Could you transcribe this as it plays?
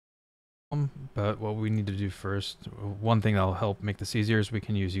but what we need to do first, one thing that'll help make this easier is we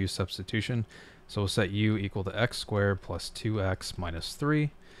can use substitution. So we'll set u equal to x squared plus 2x minus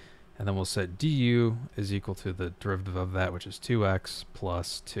 3. And then we'll set du is equal to the derivative of that, which is 2x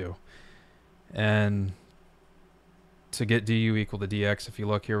plus 2. And to get du equal to dx, if you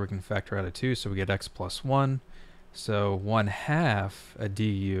look here, we can factor out a 2, so we get x plus 1. So 1/2 a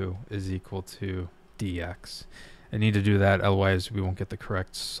du is equal to dx. I need to do that, otherwise we won't get the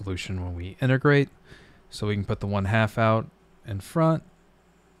correct solution when we integrate. So we can put the 1/2 out in front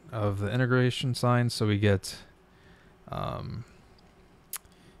of the integration sign, so we get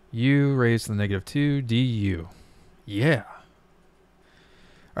u raised to the negative 2 du. Yeah.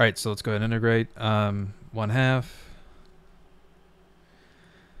 All right, so let's go ahead and integrate. 1/2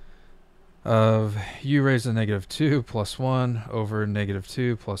 of u raised to the negative 2 plus 1 over negative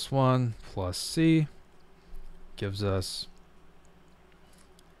 2 plus 1 plus c gives us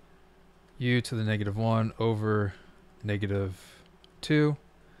u to the negative 1 over negative 2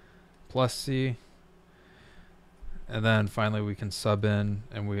 plus c. And then finally we can sub in,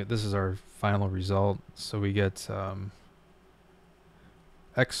 and this is our final result. So we get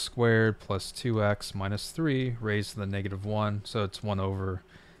x squared plus 2x minus 3 raised to the negative 1. So it's 1 over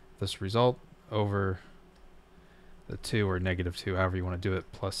this result over the 2 or negative 2, however you want to do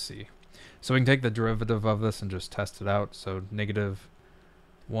it, plus c. So we can take the derivative of this and just test it out. So negative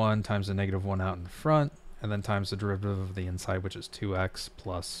 1 times the negative 1 out in front, and then times the derivative of the inside, which is 2x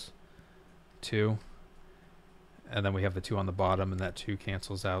plus 2. And then we have the 2 on the bottom, and that 2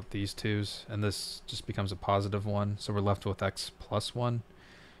 cancels out these 2's, and this just becomes a positive 1. So we're left with x plus 1.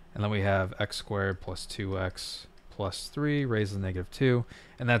 And then we have x squared plus 2x plus 3 raised to the negative 2.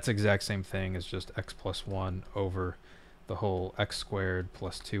 And that's the exact same thing as just x plus 1 over the whole x squared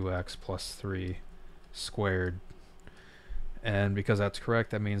plus 2x plus 3 squared. And because that's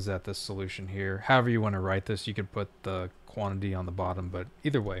correct, that means that this solution here, however you want to write this, you could put the quantity on the bottom, but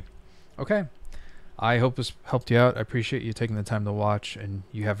either way. Okay. I hope this helped you out. I appreciate you taking the time to watch, and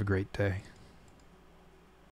you have a great day.